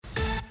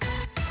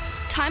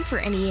Time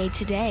for NEA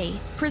Today,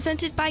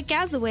 presented by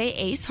Gazaway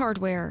Ace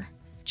Hardware.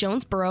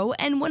 Jonesboro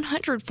and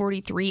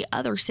 143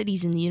 other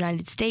cities in the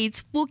United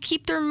States will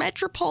keep their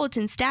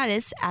metropolitan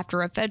status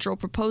after a federal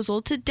proposal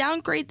to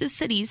downgrade the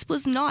cities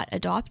was not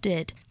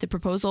adopted. The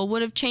proposal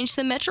would have changed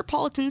the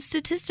metropolitan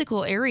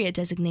statistical area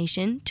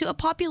designation to a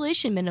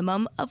population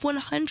minimum of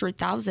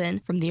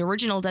 100,000 from the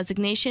original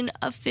designation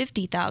of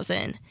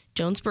 50,000.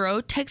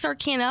 Jonesboro,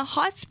 Texarkana,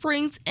 Hot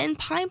Springs, and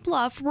Pine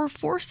Bluff were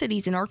 4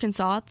 cities in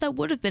Arkansas that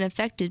would have been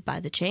affected by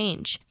the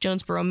change.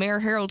 Jonesboro Mayor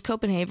Harold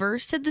Copenhaver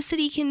said the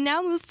city can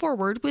now move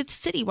forward with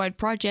citywide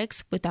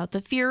projects without the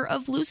fear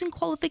of losing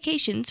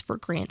qualifications for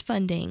grant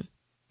funding.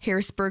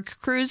 Harrisburg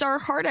crews are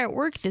hard at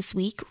work this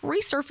week,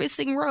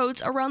 resurfacing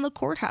roads around the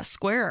courthouse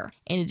square.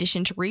 In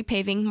addition to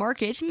repaving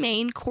Market,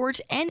 Main, Court,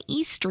 and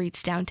East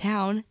Streets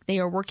downtown, they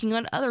are working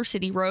on other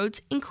city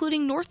roads,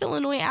 including North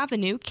Illinois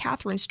Avenue,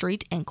 Catherine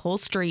Street, and Cole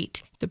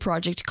Street. The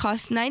project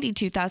costs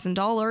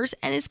 $92,000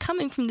 and is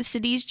coming from the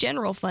city's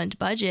general fund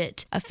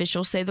budget.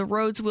 Officials say the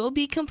roads will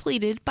be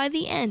completed by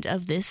the end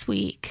of this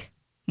week.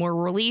 More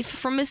relief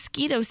from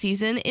mosquito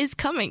season is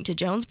coming to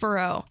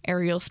Jonesboro.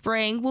 Aerial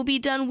spraying will be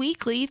done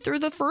weekly through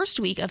the first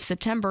week of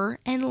September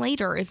and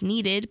later, if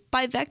needed,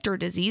 by Vector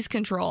Disease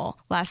Control.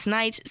 Last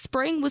night,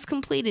 spraying was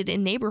completed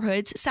in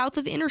neighborhoods south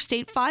of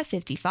Interstate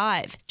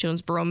 555.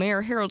 Jonesboro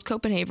Mayor Harold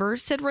Copenhaver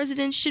said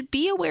residents should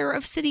be aware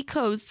of city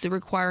codes that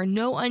require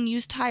no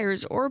unused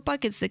tires or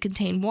buckets that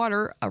contain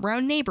water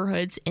around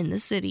neighborhoods in the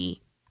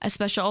city. A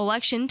special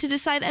election to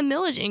decide a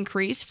millage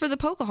increase for the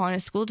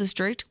Pocahontas School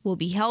District will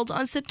be held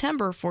on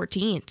September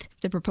 14th.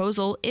 The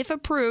proposal, if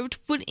approved,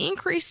 would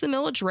increase the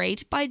millage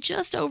rate by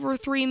just over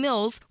 3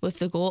 mills with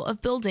the goal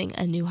of building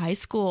a new high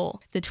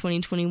school. The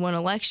 2021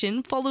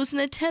 election follows an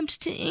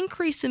attempt to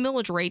increase the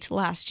millage rate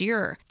last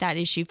year. That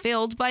issue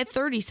failed by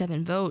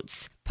 37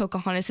 votes.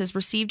 Pocahontas has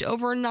received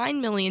over $9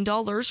 million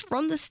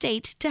from the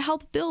state to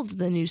help build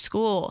the new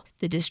school.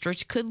 The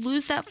district could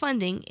lose that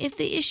funding if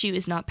the issue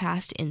is not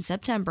passed in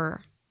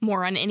September.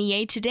 More on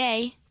NEA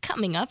Today,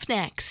 coming up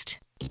next.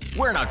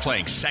 We're not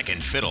playing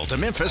second fiddle to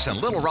Memphis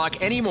and Little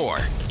Rock anymore.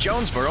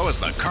 Jonesboro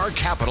is the car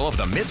capital of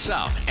the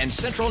Mid-South, and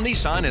Central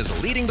Nissan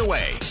is leading the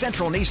way.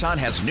 Central Nissan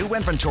has new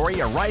inventory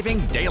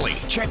arriving daily.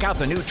 Check out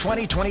the new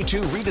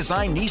 2022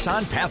 redesigned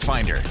Nissan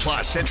Pathfinder.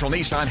 Plus, Central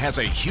Nissan has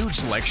a huge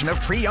selection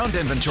of pre-owned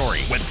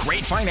inventory with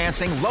great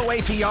financing, low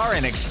APR,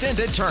 and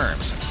extended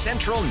terms.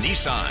 Central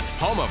Nissan,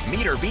 home of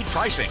meter beat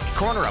pricing,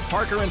 corner of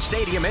Parker and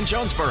Stadium in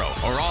Jonesboro,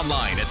 or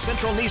online at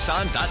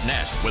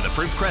centralnissan.net. With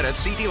approved credit,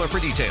 see dealer for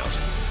details.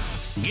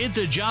 Get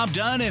the job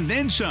done and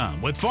then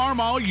some with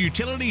Farmall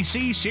Utility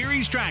C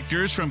Series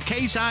tractors from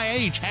Case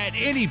IH at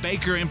any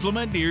Baker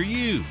implement near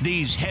you.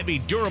 These heavy,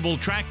 durable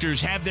tractors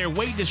have their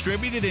weight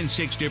distributed in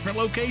 6 different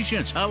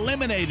locations,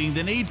 eliminating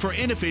the need for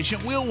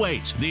inefficient wheel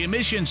weights. The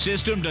emission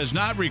system does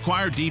not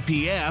require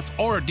DPF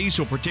or a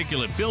diesel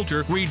particulate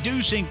filter,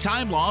 reducing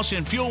time loss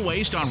and fuel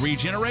waste on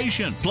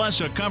regeneration.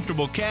 Plus, a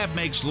comfortable cab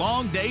makes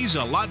long days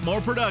a lot more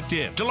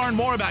productive. To learn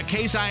more about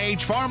Case IH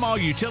Farmall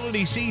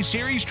Utility C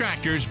Series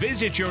tractors,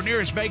 visit your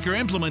nearest Baker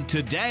implement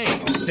today.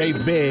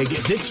 Save big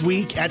this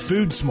week at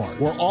Food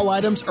Smart, where all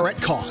items are at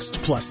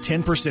cost plus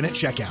 10% at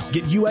checkout.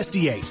 Get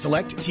USDA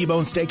Select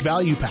T-Bone Steak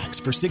Value Packs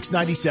for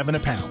 $6.97 a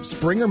pound.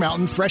 Springer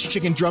Mountain Fresh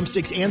Chicken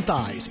Drumsticks and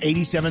Thighs,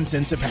 87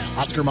 cents a pound.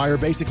 Oscar Mayer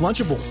Basic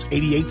Lunchables,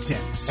 88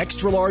 cents.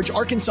 Extra Large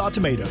Arkansas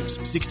Tomatoes,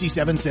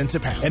 67 cents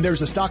a pound. And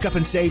there's a Stock Up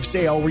and Save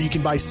sale where you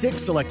can buy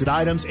 6 selected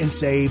items and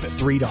save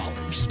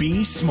 $3.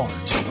 Be smart.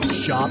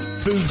 Shop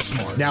Food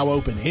Smart. Now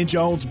open in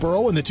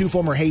Jonesboro and the 2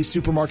 former Hayes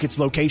Supermarkets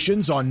locations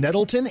on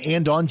Nettleton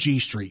and on G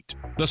Street.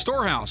 The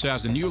Storehouse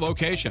has a new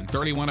location,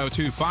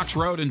 3102 Fox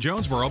Road in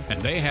Jonesboro, and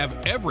they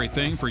have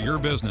everything for your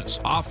business.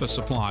 Office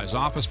supplies,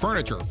 office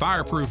furniture,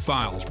 fireproof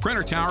files,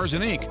 printer towers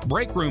and ink,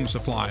 break room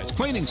supplies,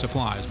 cleaning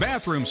supplies,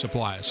 bathroom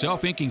supplies,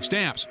 self-inking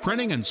stamps,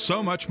 printing, and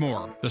so much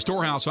more. The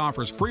Storehouse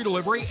offers free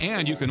delivery,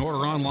 and you can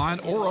order online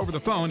or over the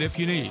phone if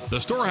you need.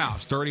 The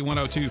Storehouse,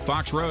 3102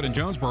 Fox Road in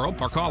Jonesboro,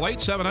 or call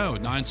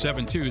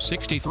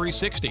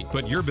 870-972-6360.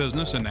 Put your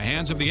business in the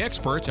hands of the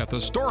experts at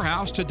the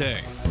Storehouse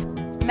today.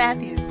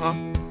 Matthew. Huh?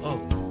 Oh,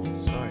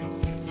 sorry.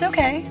 It's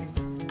okay.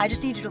 I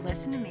just need you to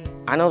listen to me.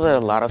 I know that a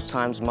lot of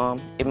times,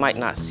 Mom, it might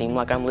not seem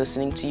like I'm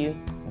listening to you,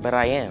 but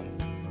I am.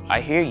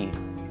 I hear you.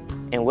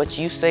 And what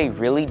you say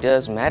really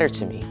does matter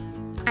to me.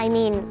 I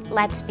mean,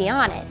 let's be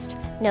honest.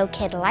 No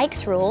kid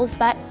likes rules,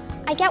 but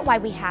I get why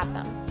we have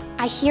them.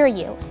 I hear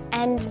you,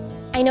 and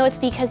I know it's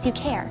because you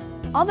care.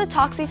 All the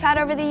talks we've had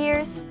over the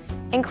years,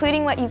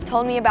 including what you've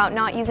told me about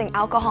not using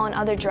alcohol and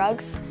other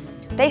drugs,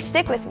 they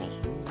stick with me.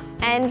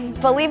 And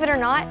believe it or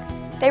not,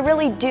 they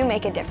really do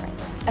make a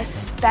difference,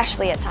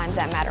 especially at times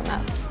that matter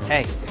most.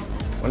 Hey,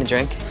 want a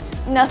drink?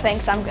 No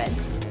thanks, I'm good.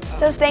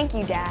 So thank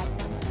you, Dad,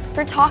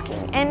 for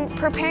talking and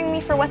preparing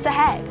me for what's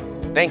ahead.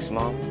 Thanks,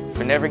 Mom,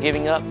 for never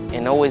giving up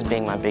and always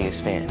being my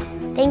biggest fan.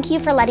 Thank you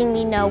for letting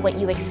me know what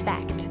you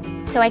expect,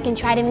 so I can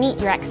try to meet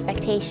your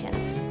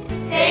expectations.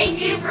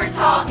 Thank you for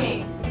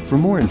talking. For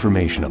more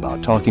information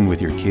about talking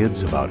with your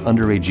kids about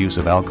underage use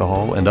of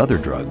alcohol and other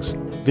drugs,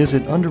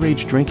 visit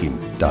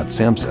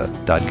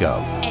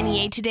underagedrinking.samhsa.gov.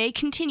 NEA Today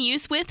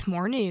continues with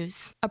more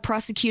news. A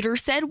prosecutor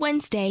said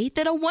Wednesday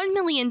that a $1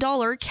 million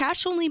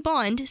cash-only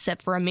bond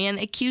set for a man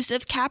accused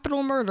of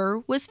capital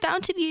murder was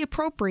found to be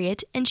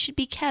appropriate and should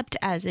be kept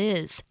as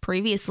is.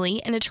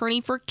 Previously, an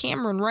attorney for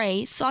Cameron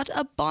Ray sought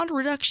a bond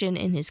reduction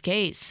in his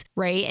case.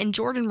 Ray and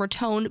Jordan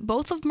Raton,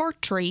 both of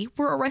Marktree,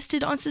 were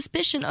arrested on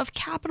suspicion of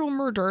capital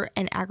murder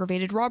and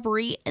aggravated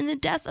robbery in the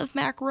death of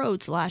Mac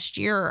Rhodes last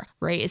year.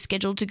 Ray is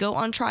scheduled to go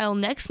on trial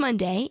next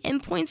Monday in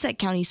Poinsett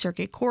County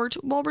Circuit Court,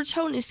 while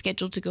Raton is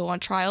scheduled to go on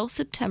trial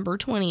September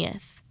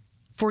 20th.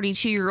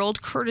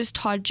 42-year-old Curtis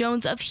Todd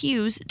Jones of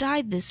Hughes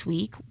died this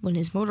week when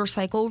his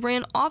motorcycle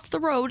ran off the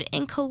road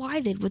and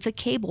collided with a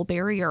cable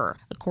barrier.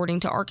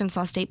 According to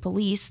Arkansas State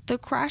Police, the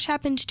crash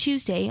happened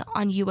Tuesday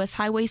on U.S.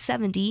 Highway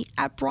 70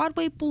 at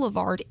Broadway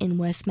Boulevard in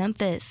West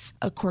Memphis.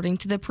 According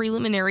to the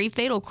preliminary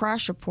fatal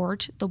crash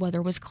report, the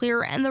weather was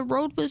clear and the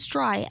road was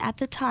dry at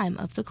the time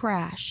of the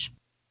crash.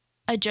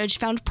 A judge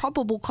found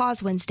probable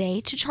cause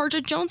Wednesday to charge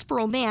a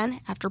Jonesboro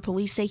man after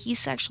police say he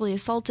sexually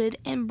assaulted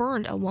and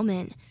burned a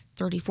woman.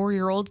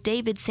 34-year-old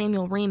David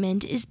Samuel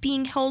Raymond is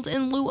being held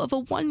in lieu of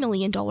a $1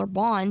 million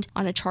bond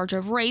on a charge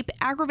of rape,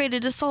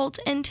 aggravated assault,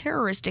 and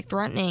terroristic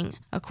threatening.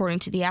 According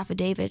to the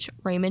affidavit,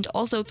 Raymond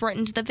also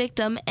threatened the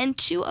victim and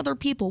 2 other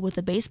people with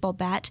a baseball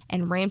bat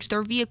and rammed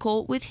their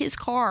vehicle with his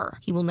car.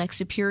 He will next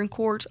appear in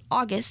court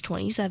August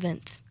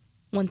 27th.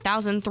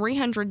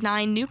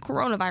 1,309 new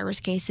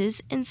coronavirus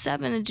cases and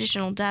 7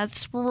 additional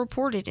deaths were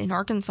reported in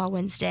Arkansas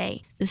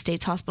Wednesday. The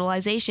state's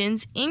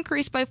hospitalizations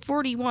increased by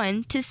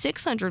 41 to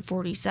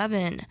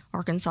 647.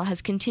 Arkansas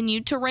has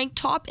continued to rank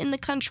top in the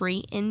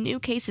country in new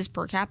cases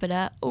per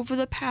capita over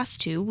the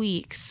past 2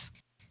 weeks.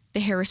 The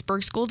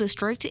Harrisburg School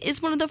District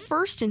is one of the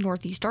first in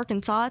Northeast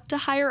Arkansas to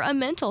hire a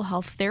mental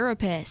health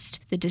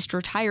therapist. The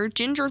district hired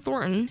Ginger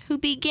Thornton, who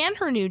began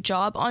her new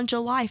job on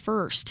July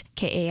 1st.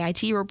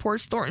 KAIT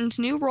reports Thornton's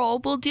new role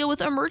will deal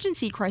with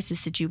emergency crisis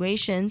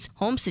situations,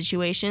 home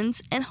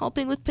situations, and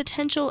helping with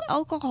potential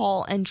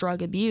alcohol and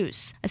drug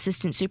abuse.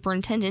 Assistant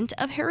Superintendent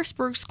of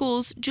Harrisburg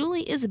Schools,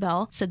 Julie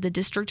Isabel, said the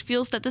district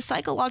feels that the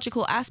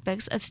psychological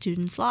aspects of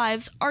students'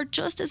 lives are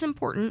just as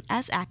important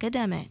as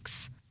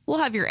academics. We'll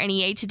have your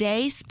NEA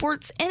Today,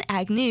 sports, and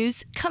ag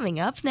news coming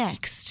up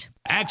next.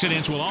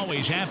 Accidents will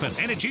always happen,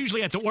 and it's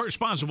usually at the worst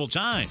possible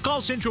time.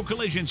 Call Central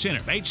Collision Center,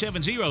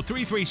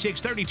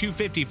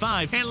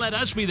 870-336-3255, and let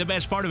us be the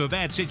best part of a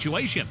bad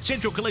situation.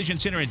 Central Collision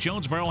Center in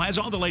Jonesboro has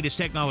all the latest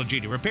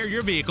technology to repair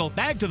your vehicle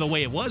back to the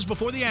way it was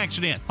before the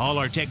accident. All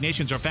our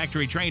technicians are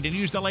factory trained and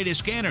use the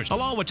latest scanners,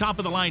 along with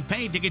top-of-the-line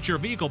paint to get your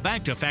vehicle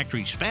back to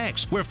factory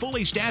specs. We're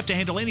fully staffed to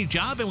handle any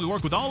job, and we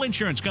work with all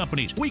insurance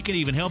companies. We can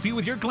even help you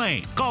with your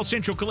claim. Call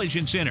Central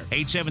Collision Center,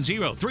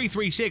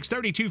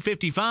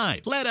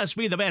 870-336-3255. Let us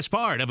be the best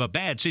part of a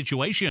bad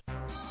situation.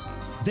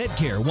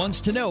 VetCare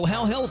wants to know,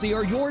 how healthy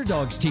are your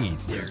dog's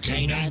teeth? We're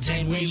canines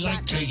and we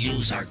like to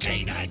use our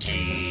canine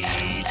teeth,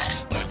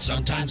 but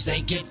sometimes they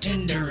get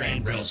tender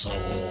and real sore.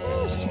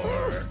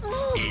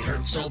 It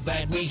hurts so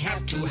bad we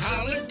have to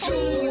howl it to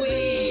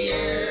the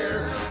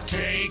air.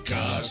 Take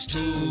us to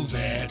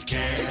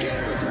VetCare. Take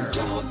care of your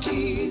dog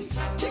teeth.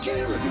 Take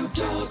care of your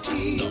dog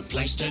teeth. The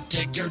place to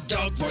take your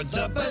dog for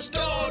the best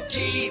dog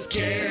teeth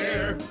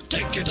care.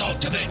 Take your dog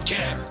to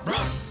VetCare.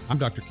 Run. I'm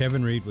Dr.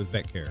 Kevin Reed with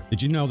VetCare.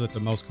 Did you know that the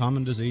most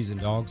common disease in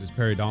dogs is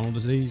periodontal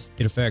disease?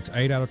 It affects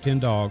 8 out of 10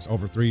 dogs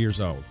over 3 years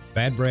old.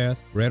 Bad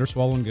breath, red or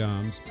swollen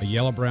gums, a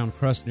yellow-brown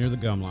crust near the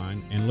gum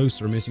line, and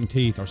loose or missing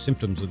teeth are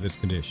symptoms of this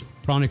condition.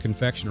 Chronic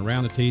infection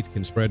around the teeth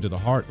can spread to the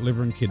heart,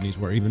 liver, and kidneys,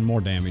 where even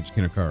more damage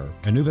can occur.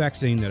 A new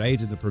vaccine that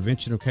aids in the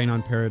prevention of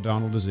canine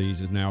periodontal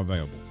disease is now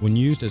available. When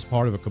used as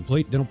part of a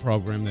complete dental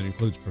program that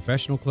includes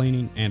professional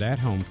cleaning and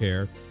at-home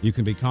care, you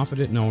can be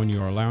confident knowing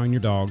you are allowing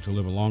your dog to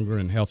live a longer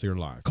and healthier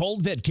life. Call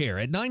VetCare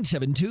at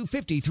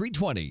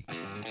 972-5320.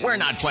 We're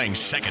not playing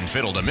second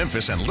fiddle to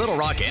Memphis and Little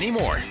Rock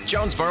anymore.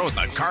 Jonesboro is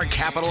the car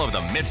capital of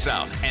the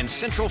Mid-South, and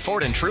Central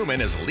Ford in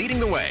Truman is leading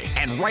the way.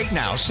 And right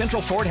now,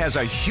 Central Ford has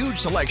a huge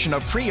selection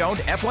of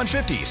pre-owned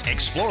F-150s,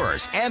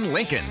 Explorers, and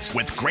Lincolns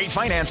with great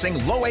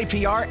financing, low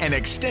APR, and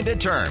extended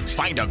terms.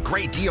 Find a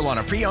great deal on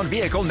a pre-owned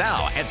vehicle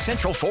now at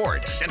Central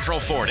Ford. Central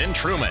Ford in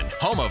Truman,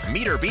 home of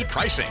meter beat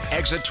pricing.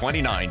 Exit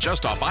 29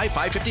 just off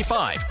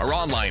I-555 or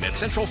online at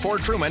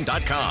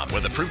centralfordtruman.com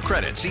with approved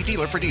credit. See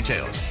dealer for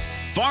details.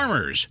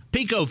 Farmers,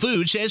 Pico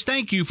Foods says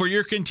thank you for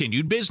your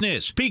continued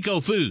business.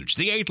 Pico Foods,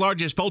 the 8th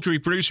largest poultry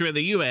producer in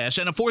the U.S.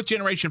 and a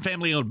 4th-generation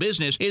family-owned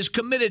business, is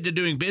committed to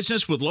doing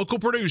business with local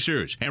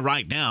producers. And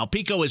right now,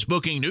 Pico is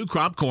booking new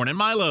crop corn and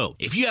milo.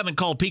 If you haven't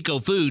called Pico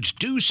Foods,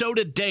 do so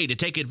today to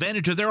take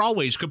advantage of their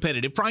always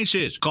competitive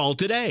prices. Call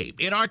today.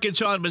 In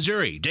Arkansas and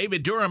Missouri,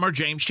 David Durham or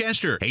James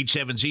Chester,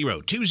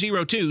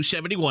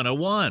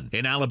 870-202-7101.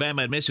 In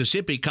Alabama and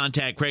Mississippi,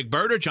 contact Craig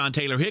Bird or John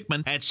Taylor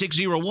Hickman at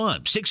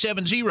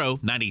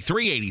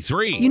 601-670-9383.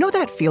 You know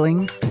that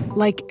feeling?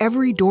 Like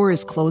every door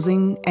is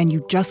closing and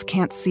you just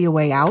can't see a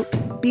way out?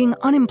 Being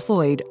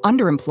unemployed,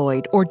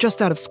 underemployed, or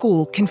just out of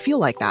school can feel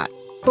like that.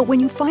 But when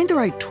you find the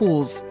right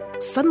tools,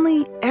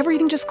 suddenly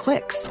everything just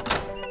clicks.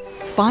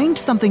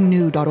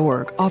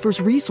 FindSomethingNew.org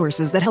offers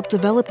resources that help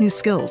develop new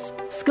skills.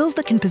 Skills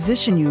that can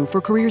position you for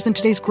careers in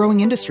today's growing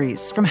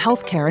industries, from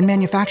healthcare and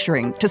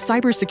manufacturing to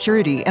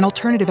cybersecurity and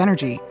alternative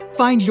energy.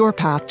 Find your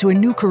path to a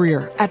new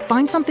career at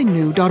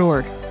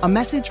FindSomethingNew.org. A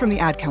message from the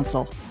Ad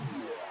Council.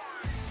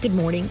 Good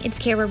morning. It's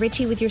Kara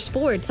Ritchie with your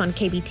sports on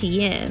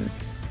KBTM.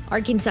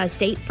 Arkansas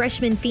State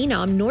freshman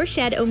phenom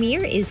Norshad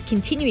Omier is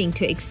continuing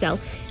to excel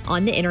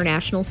on the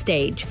international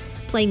stage.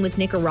 Playing with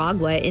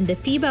Nicaragua in the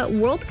FIBA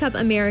World Cup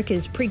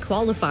Americas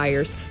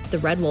pre-qualifiers, the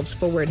Red Wolves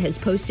forward has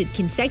posted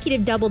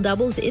consecutive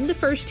double-doubles in the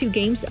first two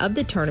games of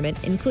the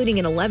tournament, including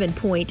an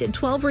 11-point,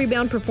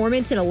 12-rebound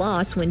performance in a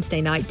loss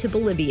Wednesday night to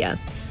Bolivia.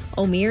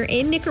 Omier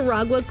and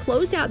Nicaragua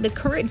close out the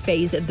current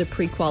phase of the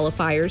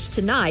pre-qualifiers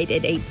tonight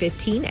at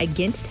 8:15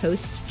 against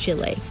host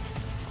Chile.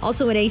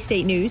 Also in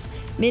A-State news,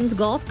 men's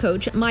golf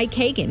coach Mike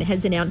Hagan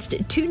has announced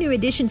two new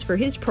additions for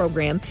his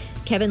program.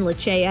 Kevin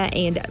Lachea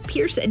and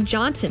Pierce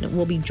Johnson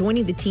will be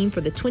joining the team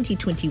for the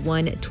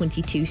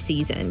 2021-22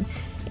 season.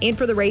 And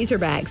for the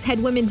Razorbacks,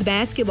 head women's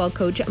basketball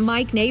coach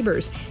Mike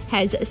Neighbors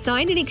has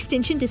signed an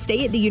extension to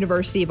stay at the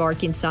University of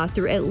Arkansas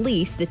through at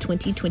least the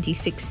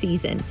 2026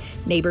 season.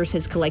 Neighbors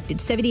has collected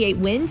 78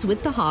 wins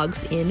with the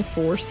Hogs in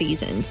 4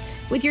 seasons.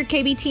 With your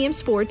KBTM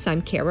Sports,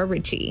 I'm Kara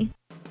Ritchie.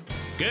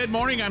 Good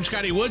morning, I'm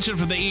Scotty Woodson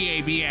from the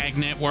EAB Ag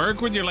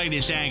Network with your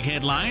latest ag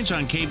headlines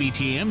on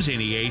KBTM's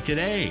NEA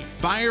Today.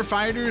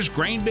 Firefighters,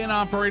 grain bin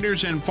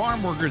operators, and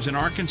farm workers in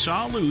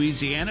Arkansas,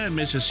 Louisiana, and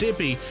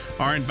Mississippi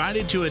are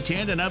invited to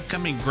attend an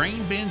upcoming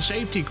grain bin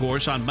safety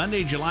course on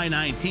Monday, July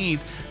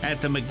 19th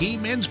at the McGee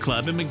Men's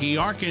Club in McGee,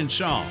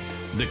 Arkansas.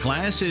 The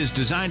class is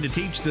designed to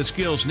teach the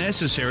skills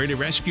necessary to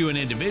rescue an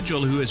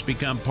individual who has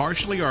become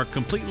partially or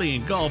completely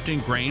engulfed in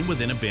grain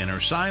within a bin or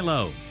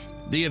silo.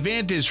 The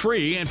event is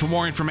free, and for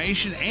more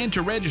information and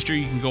to register,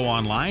 you can go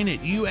online at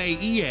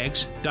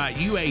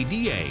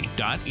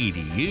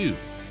uaex.uada.edu.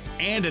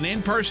 And an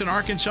in-person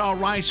Arkansas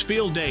Rice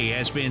Field Day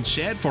has been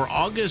set for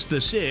August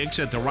the 6th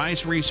at the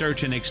Rice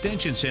Research and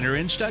Extension Center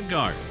in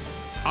Stuttgart.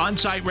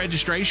 On-site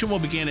registration will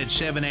begin at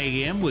 7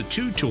 a.m. with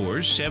 2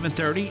 tours,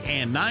 7:30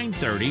 and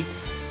 9:30.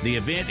 The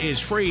event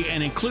is free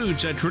and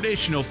includes a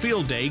traditional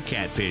field day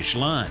catfish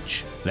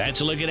lunch.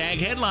 That's a look at Ag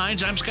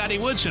Headlines. I'm Scotty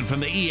Woodson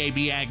from the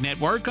EAB Ag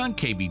Network on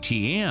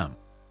KBTM.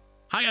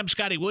 Hi, I'm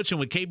Scotty Woodson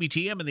with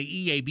KBTM and the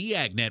EAB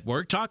Ag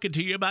Network talking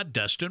to you about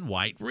Dustin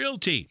White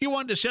Realty. You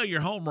wanted to sell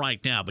your home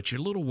right now, but you're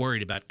a little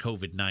worried about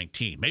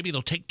COVID-19. Maybe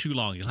it'll take too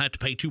long. You'll have to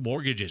pay 2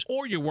 mortgages.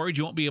 Or you're worried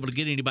you won't be able to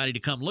get anybody to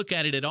come look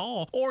at it at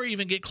all or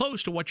even get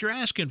close to what you're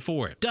asking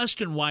for it.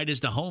 Dustin White is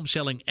the home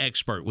selling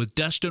expert with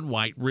Dustin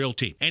White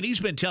Realty. And he's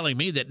been telling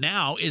me that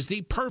now is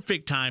the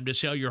perfect time to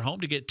sell your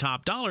home to get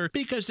top dollar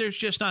because there's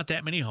just not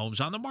that many homes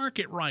on the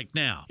market right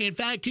now. In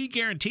fact, he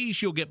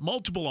guarantees you'll get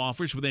multiple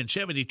offers within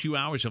 72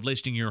 hours of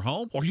listing your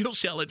home, or you'll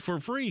sell it for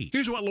free.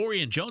 Here's what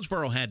Lori in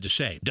Jonesboro had to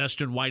say.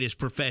 Dustin White is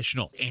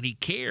professional, and he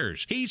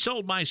cares. He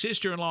sold my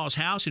sister-in-law's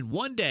house in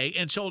 1 day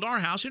and sold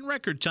our house in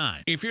record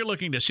time. If you're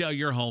looking to sell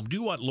your home,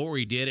 do what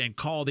Lori did and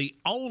call the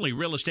only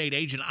real estate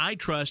agent I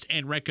trust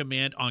and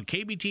recommend on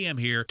KBTM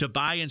here to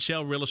buy and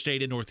sell real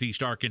estate in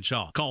Northeast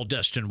Arkansas. Call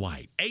Dustin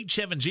White,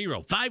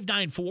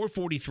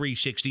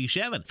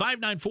 870-594-4367,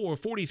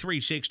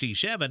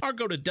 594-4367, or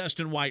go to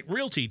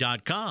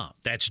DustinWhiteRealty.com.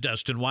 That's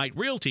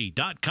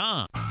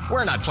DustinWhiteRealty.com.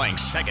 We're not playing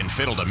second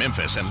fiddle to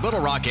Memphis and Little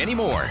Rock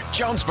anymore.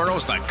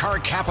 Jonesboro's the car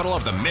capital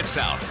of the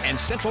Mid-South, and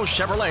Central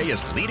Chevrolet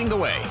is leading the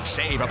way.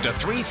 Save up to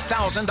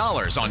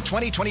 $3,000 on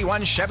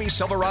 2021 Chevy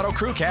Silverado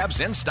crew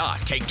cabs in stock.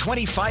 Take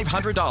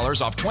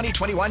 $2,500 off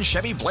 2021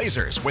 Chevy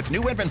Blazers with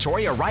new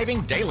inventory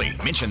arriving daily.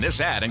 Mention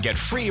this ad and get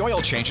free oil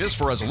changes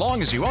for as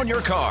long as you own your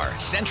car.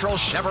 Central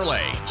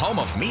Chevrolet, home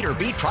of meter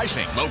beat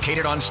pricing,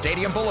 located on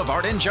Stadium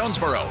Boulevard in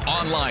Jonesboro.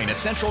 Online at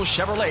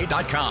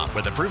centralchevrolet.com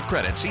with approved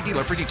credit. See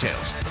dealer for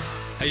details.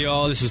 Hey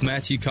y'all, this is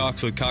Matthew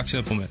Cox with Cox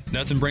Implement.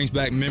 Nothing brings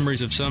back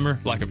memories of summer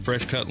like a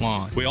fresh cut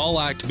lawn. We all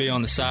like to be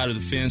on the side of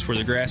the fence where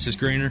the grass is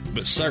greener,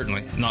 but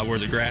certainly not where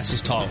the grass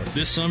is taller.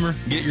 This summer,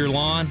 get your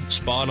lawn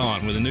spot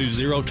on with a new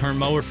zero-turn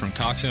mower from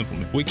Cox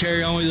Implement. We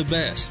carry only the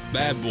best: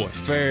 Bad Boy,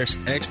 Ferris,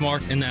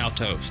 Exmark, and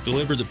Altos.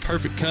 Deliver the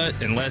perfect cut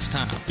in less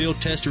time. Field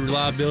tested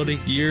reliability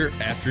year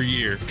after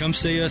year. Come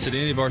see us at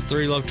any of our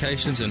 3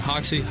 locations in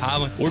Hoxie,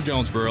 Highland, or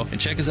Jonesboro, and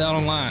check us out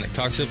online at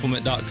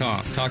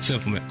coximplement.com. Cox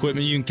Implement.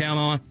 Equipment you can count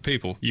on,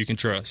 people you can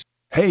trust.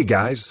 Hey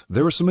guys,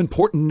 there is some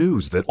important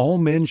news that all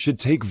men should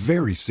take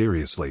very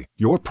seriously.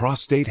 Your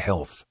prostate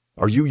health.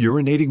 Are you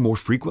urinating more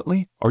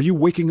frequently? Are you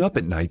waking up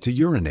at night to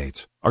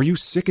urinate? Are you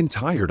sick and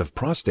tired of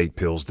prostate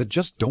pills that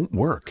just don't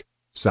work?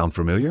 Sound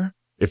familiar?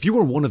 If you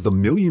are one of the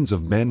millions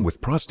of men with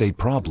prostate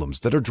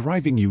problems that are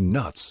driving you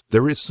nuts,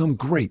 there is some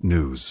great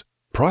news.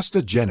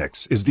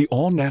 Prostagenics is the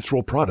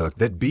all-natural product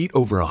that beat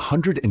over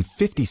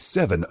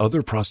 157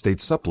 other prostate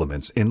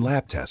supplements in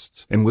lab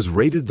tests and was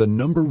rated the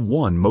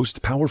 #1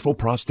 most powerful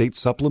prostate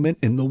supplement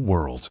in the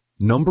world.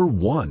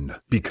 #1,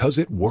 because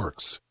it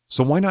works.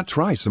 So why not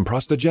try some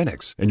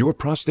Prostagenics, and your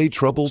prostate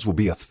troubles will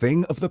be a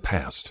thing of the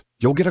past.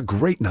 You'll get a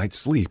great night's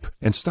sleep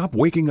and stop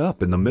waking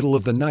up in the middle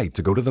of the night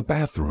to go to the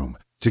bathroom.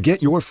 To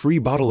get your free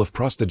bottle of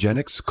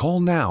Prostagenics,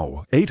 call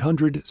now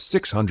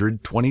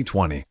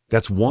 800-600-2020.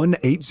 That's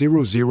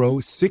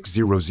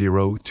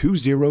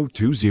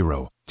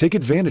 1-800-600-2020. Take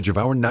advantage of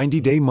our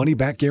 90-day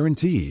money-back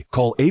guarantee.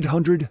 Call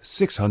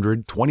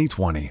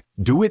 800-600-2020.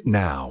 Do it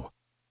now.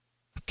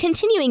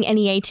 Continuing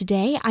NEA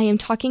Today, I am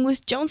talking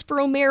with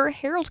Jonesboro Mayor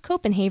Harold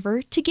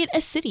Copenhaver to get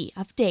a city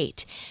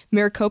update.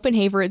 Mayor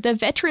Copenhaver, the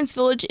Veterans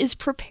Village is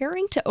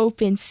preparing to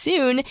open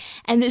soon,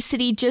 and the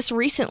city just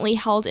recently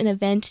held an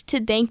event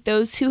to thank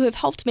those who have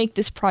helped make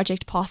this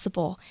project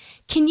possible.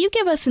 Can you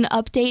give us an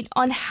update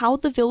on how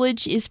the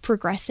village is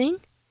progressing?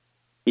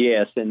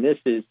 Yes, and this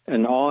is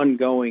an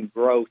ongoing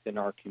growth in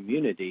our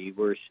community.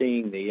 We're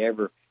seeing the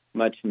ever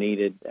much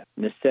needed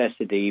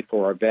necessity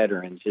for our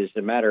veterans. As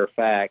a matter of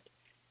fact,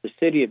 the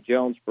city of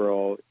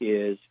Jonesboro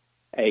is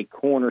a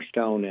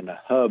cornerstone and a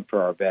hub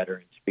for our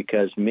veterans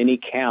because many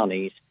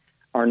counties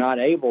are not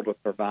able to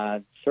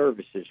provide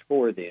services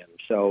for them.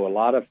 So a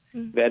lot of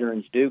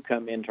veterans do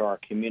come into our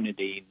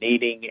community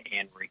needing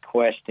and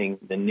requesting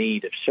the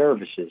need of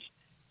services.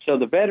 So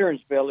the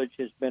Veterans Village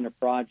has been a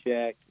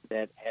project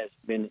that has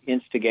been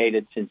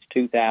instigated since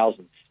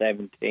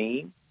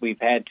 2017.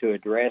 We've had to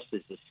address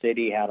as a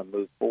city how to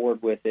move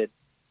forward with it,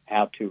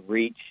 how to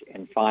reach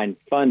and find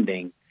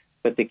funding.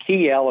 But the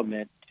key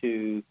element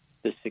to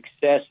the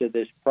success of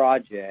this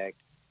project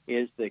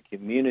is the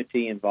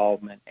community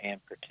involvement and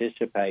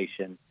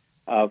participation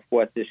of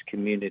what this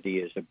community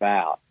is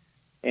about.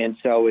 And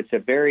so it's a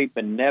very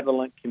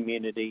benevolent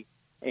community,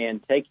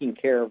 and taking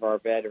care of our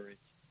veterans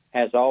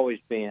has always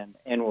been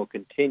and will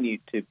continue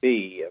to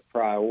be a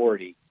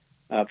priority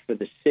for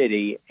the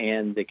city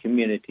and the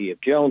community of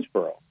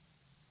Jonesboro.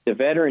 The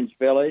Veterans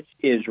Village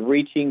is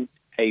reaching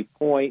a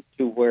point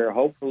to where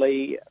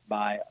hopefully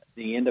by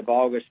the end of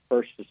August,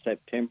 1st of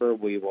September,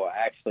 we will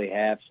actually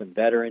have some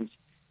veterans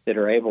that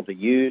are able to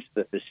use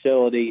the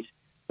facilities,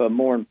 but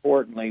more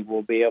importantly,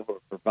 we'll be able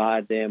to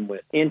provide them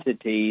with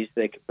entities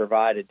that can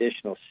provide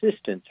additional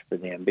assistance for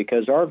them,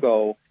 because our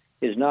goal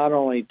is not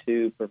only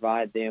to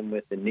provide them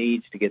with the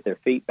needs to get their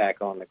feet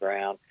back on the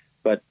ground,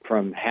 but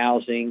from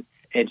housing,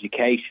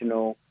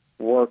 educational,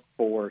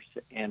 workforce,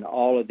 and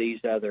all of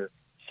these other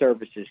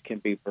services can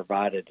be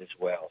provided as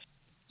well.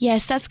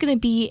 Yes, that's going to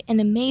be an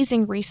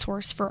amazing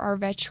resource for our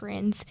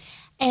veterans.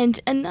 And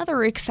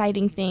another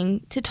exciting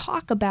thing to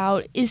talk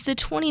about is the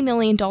 $20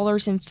 million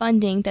in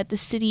funding that the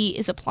city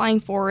is applying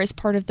for as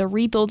part of the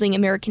Rebuilding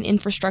American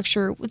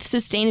Infrastructure with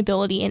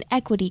Sustainability and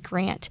Equity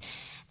grant.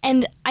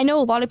 And I know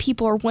a lot of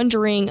people are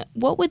wondering,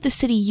 what would the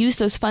city use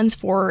those funds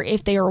for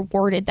if they are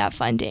awarded that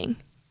funding?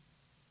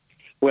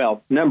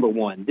 Well, number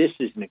one, this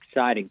is an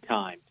exciting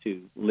time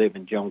to live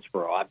in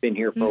Jonesboro. I've been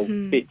here for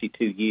over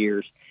 52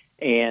 years,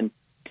 and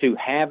to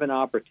have an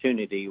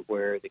opportunity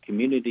where the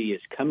community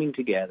is coming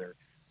together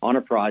on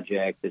a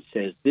project that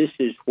says this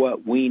is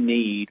what we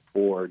need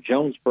for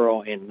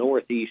Jonesboro and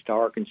Northeast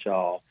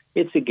Arkansas,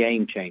 it's a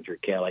game changer,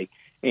 Kelly.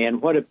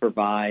 And what it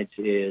provides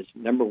is,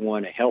 number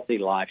one, a healthy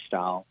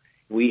lifestyle.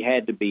 We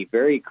had to be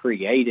very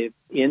creative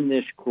in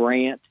this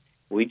grant.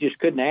 We just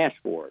couldn't ask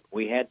for it.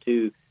 We had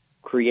to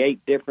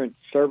create different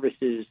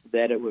services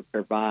that it would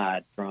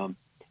provide, from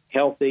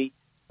healthy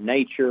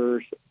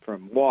nature,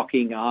 from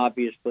walking,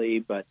 obviously,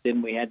 but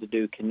then we had to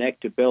do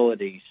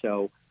connectability,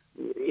 so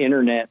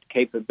internet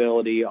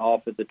capability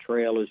off of the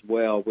trail as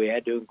well. We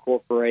had to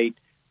incorporate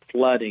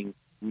flooding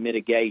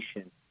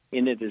mitigation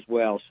in it as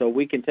well. So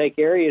we can take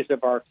areas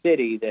of our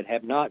city that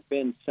have not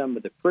been some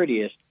of the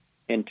prettiest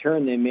and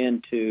turn them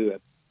into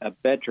a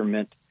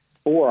betterment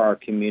for our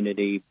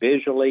community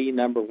visually,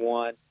 number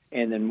one,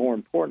 and then more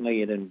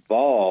importantly, it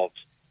involves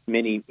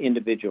many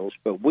individuals.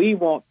 But we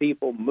want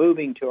people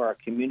moving to our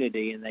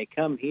community, and they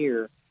come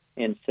here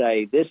and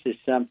say, this is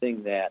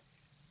something that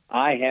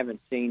I haven't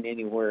seen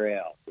anywhere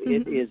else.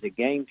 It is a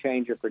game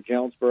changer for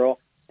Jonesboro.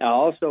 I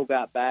also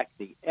got back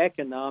the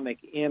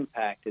economic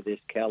impact of this,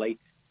 Kelly.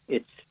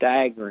 It's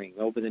staggering.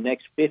 Over the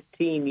next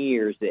 15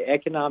 years, the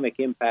economic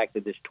impact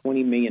of this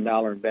 $20 million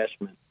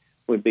investment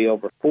would be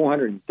over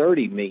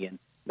 $430 million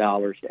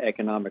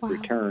economic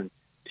return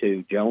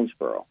to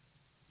Jonesboro.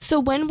 So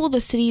when will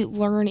the city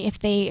learn if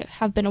they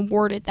have been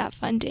awarded that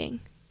funding?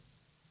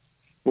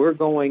 We're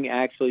going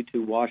actually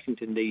to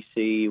Washington,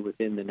 D.C.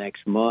 within the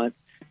next month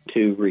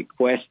to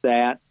request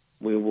that.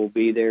 We will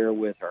be there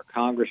with our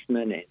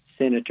congressmen and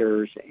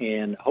senators,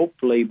 and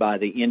hopefully by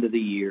the end of the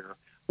year,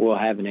 we'll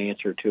have an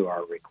answer to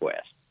our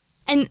request.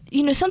 And,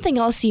 something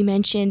else you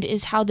mentioned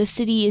is how the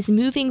city is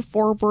moving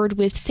forward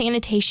with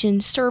sanitation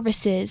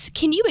services.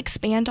 Can you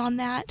expand on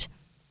that?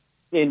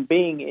 In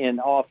being in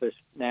office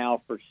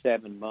now for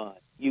 7 months,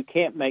 you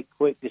can't make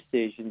quick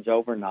decisions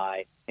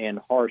overnight and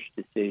harsh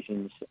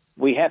decisions.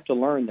 We have to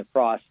learn the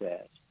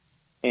process.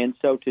 And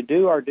so to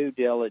do our due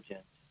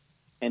diligence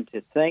and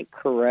to think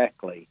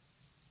correctly,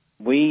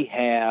 we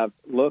have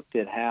looked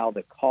at how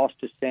the cost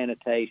of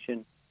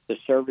sanitation, the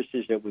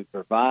services that we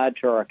provide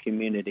to our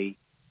community,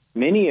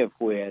 many of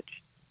which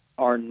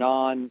are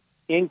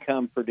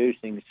non-income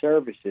producing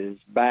services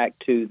back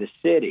to the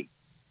city.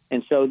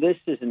 And so this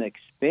is an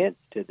expense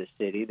to the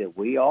city that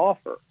we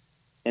offer.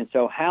 And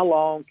so how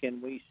long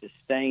can we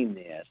sustain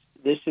this?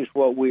 This is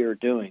what we are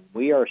doing.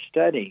 We are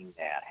studying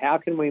that. How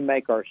can we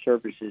make our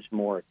services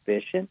more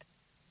efficient,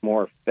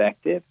 more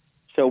effective,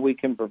 so we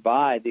can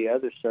provide the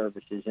other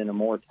services in a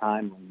more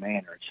timely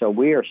manner? So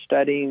we are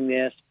studying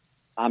this.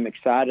 I'm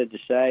excited to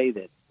say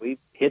that we've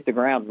hit the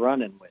ground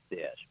running with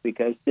this,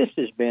 because this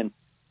has been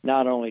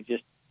not only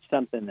just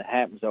something that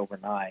happens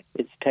overnight.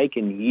 It's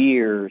taken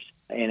years,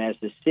 and as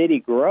the city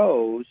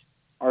grows,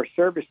 our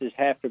services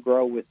have to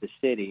grow with the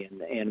city,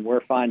 and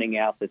we're finding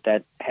out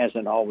that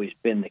hasn't always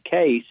been the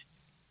case,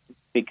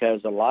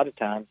 because a lot of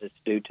times it's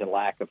due to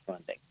lack of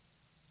funding.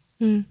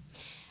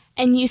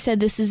 And you said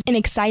this is an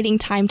exciting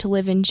time to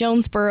live in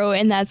Jonesboro,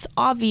 and that's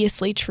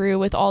obviously true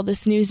with all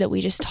this news that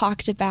we just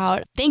talked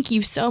about. Thank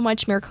you so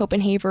much, Mayor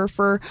Copenhaver,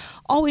 for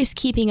always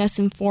keeping us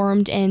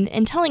informed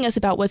and telling us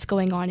about what's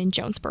going on in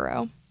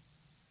Jonesboro.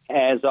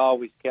 As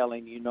always,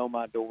 Kelly, you know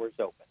my door is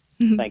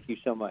open. Thank you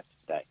so much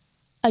today.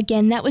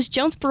 Again, that was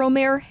Jonesboro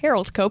Mayor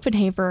Harold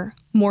Copenhaver.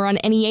 More on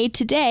NEA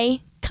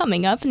Today,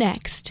 coming up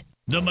next.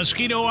 The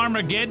mosquito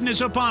Armageddon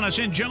is upon us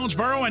in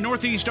Jonesboro and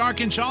northeast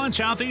Arkansas and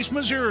southeast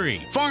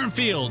Missouri. Farm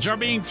fields are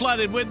being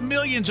flooded with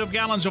millions of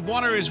gallons of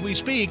water as we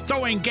speak,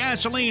 throwing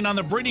gasoline on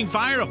the breeding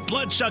fire of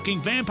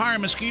blood-sucking vampire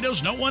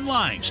mosquitoes no one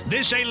likes.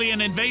 This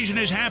alien invasion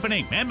is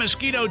happening, and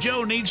Mosquito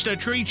Joe needs to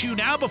treat you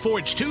now before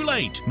it's too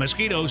late.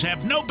 Mosquitoes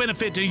have no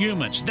benefit to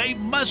humans. They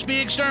must be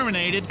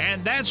exterminated,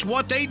 and that's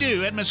what they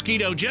do at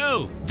Mosquito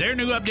Joe. Their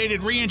new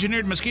updated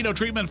re-engineered mosquito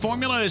treatment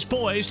formula is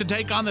poised to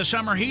take on the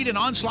summer heat and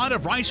onslaught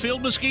of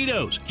rice-filled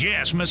mosquitoes.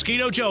 Yes,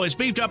 Mosquito Joe has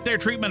beefed up their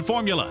treatment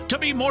formula to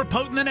be more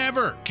potent than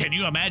ever. Can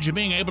you imagine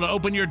being able to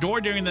open your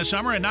door during the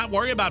summer and not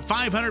worry about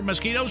 500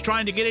 mosquitoes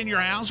trying to get in your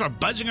house or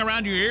buzzing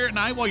around your ear at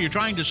night while you're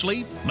trying to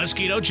sleep?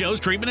 Mosquito Joe's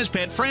treatment is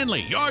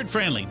pet-friendly,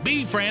 yard-friendly,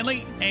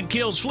 bee-friendly, and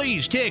kills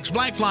fleas, ticks,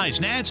 black flies,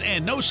 gnats,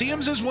 and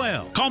no-see-ums as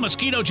well. Call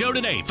Mosquito Joe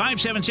today,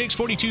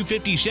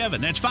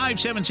 576-4257. That's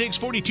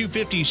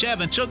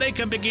 576-4257, so they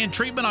can begin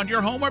treatment on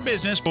your home or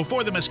business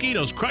before the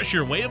mosquitoes crush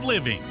your way of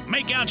living.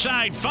 Make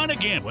outside fun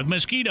again with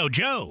Mosquito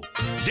Joe.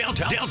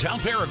 Downtown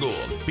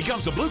Paragould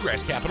becomes the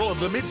bluegrass capital of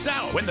the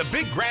Mid-South when the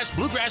Big Grass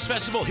Bluegrass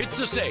Festival hits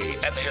the stage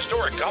at the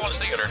historic Collins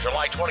Theater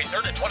July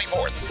 23rd and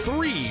 24th.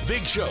 3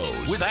 big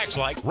shows with acts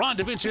like Ron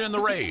DaVinci and the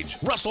Rage,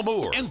 Russell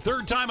Moore, and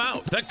Third Time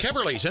Out, the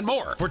Keverleys, and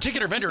more. For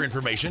ticket or vendor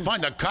information,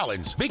 find the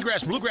Collins Big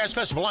Grass Bluegrass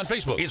Festival on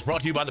Facebook. It's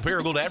brought to you by the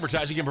Paragould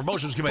Advertising and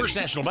Promotions Committee, First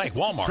National Bank,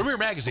 Walmart, Premier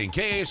Magazine,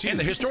 KASU, and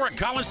the historic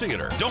Collins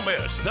Theater. Don't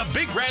miss the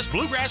Big Grass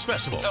Bluegrass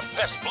Festival, the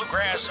best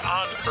bluegrass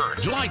on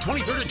earth. July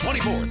 23rd and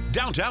 24th,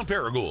 downtown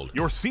Paragould.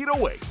 Your seat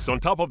awaits on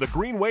top of the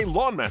Greenway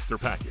Lawnmaster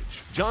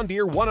Package. John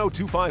Deere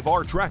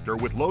 1025R tractor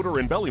with loader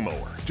and belly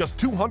mower. Just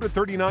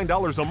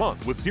 $239 a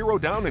month with 0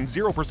 down and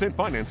 0%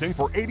 financing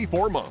for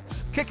 84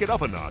 months. Kick it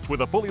up a notch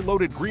with a fully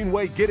loaded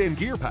Greenway Get-In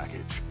Gear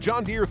package.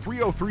 John Deere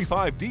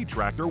 3035D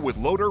tractor with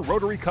loader,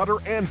 rotary cutter,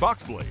 and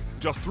box blade.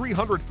 Just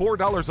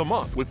 $304 a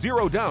month with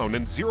 0 down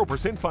and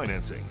 0%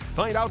 financing.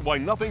 Find out why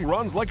nothing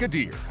runs like a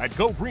Deere at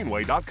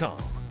GoGreenway.com.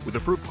 With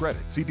approved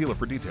credit. See dealer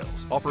for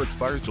details. Offer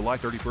expires July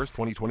 31st,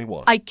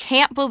 2021. I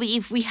can't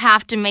believe we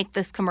have to make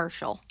this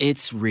commercial.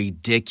 It's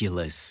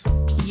ridiculous.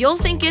 You'll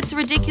think it's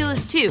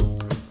ridiculous too.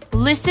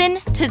 Listen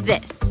to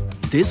this.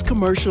 This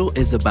commercial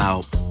is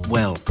about,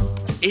 well,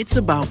 it's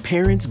about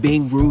parents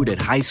being rude at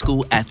high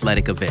school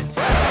athletic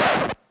events.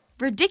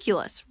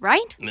 Ridiculous,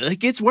 right? It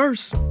gets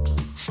worse.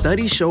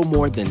 Studies show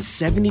more than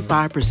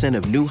 75%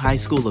 of new high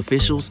school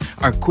officials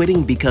are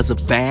quitting because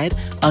of bad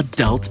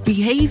adult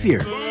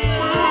behavior.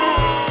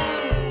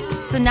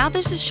 So now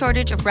there's a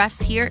shortage of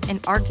refs here in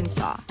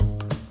Arkansas.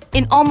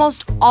 In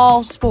almost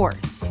all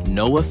sports.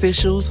 No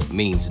officials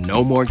means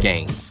no more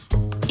games.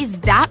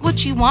 Is that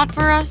what you want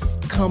for us?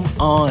 Come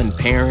on,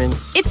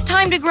 parents. It's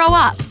time to grow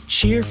up.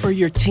 Cheer for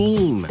your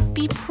team.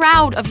 Be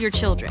proud of your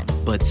children.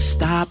 But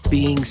stop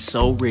being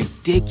so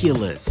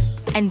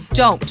ridiculous. And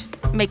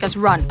don't make us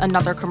run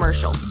another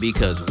commercial.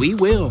 Because we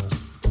will.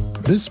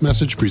 This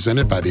message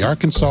presented by the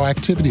Arkansas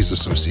Activities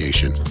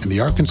Association and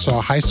the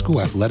Arkansas High School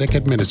Athletic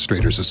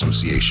Administrators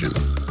Association,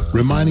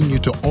 reminding you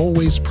to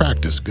always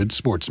practice good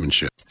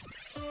sportsmanship.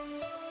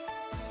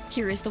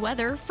 Here is the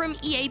weather from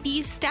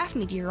EAB's staff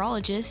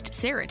meteorologist,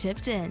 Sarah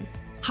Tipton.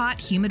 Hot,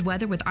 humid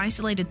weather with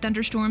isolated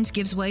thunderstorms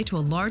gives way to a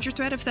larger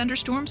threat of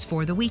thunderstorms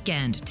for the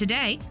weekend.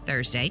 Today,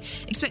 Thursday,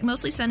 expect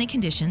mostly sunny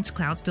conditions.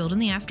 Clouds build in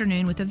the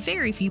afternoon with a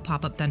very few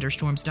pop-up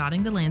thunderstorms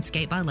dotting the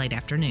landscape by late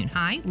afternoon.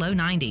 High, low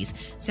 90s.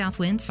 South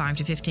winds 5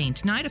 to 15.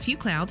 Tonight, a few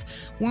clouds,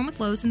 warm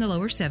with lows in the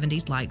lower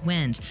 70s, light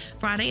winds.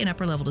 Friday, an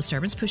upper-level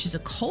disturbance pushes a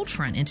cold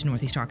front into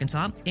northeast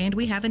Arkansas, and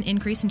we have an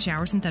increase in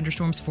showers and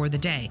thunderstorms for the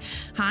day.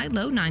 High,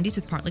 low 90s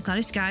with partly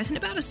cloudy skies and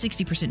about a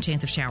 60%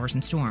 chance of showers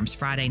and storms.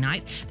 Friday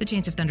night, the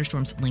chance of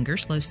thunderstorms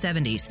lingers, low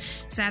 70s.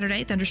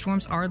 Saturday,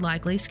 thunderstorms are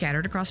likely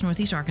scattered across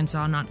northeast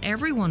Arkansas. Not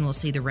everyone will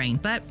see the rain,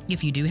 but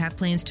if you do have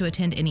plans to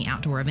attend any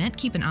outdoor event,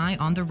 keep an eye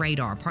on the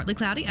radar. Partly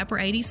cloudy, upper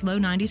 80s, low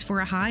 90s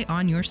for a high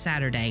on your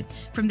Saturday.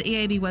 From the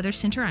EAB Weather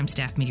Center, I'm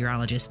staff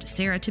meteorologist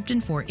Sarah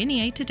Tipton for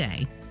NEA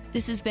Today.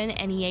 This has been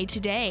NEA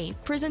Today,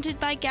 presented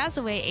by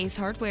Gazaway Ace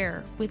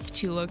Hardware, with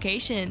 2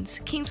 locations,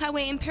 Kings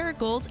Highway in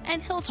Paragould and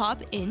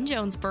Hilltop in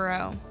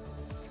Jonesboro.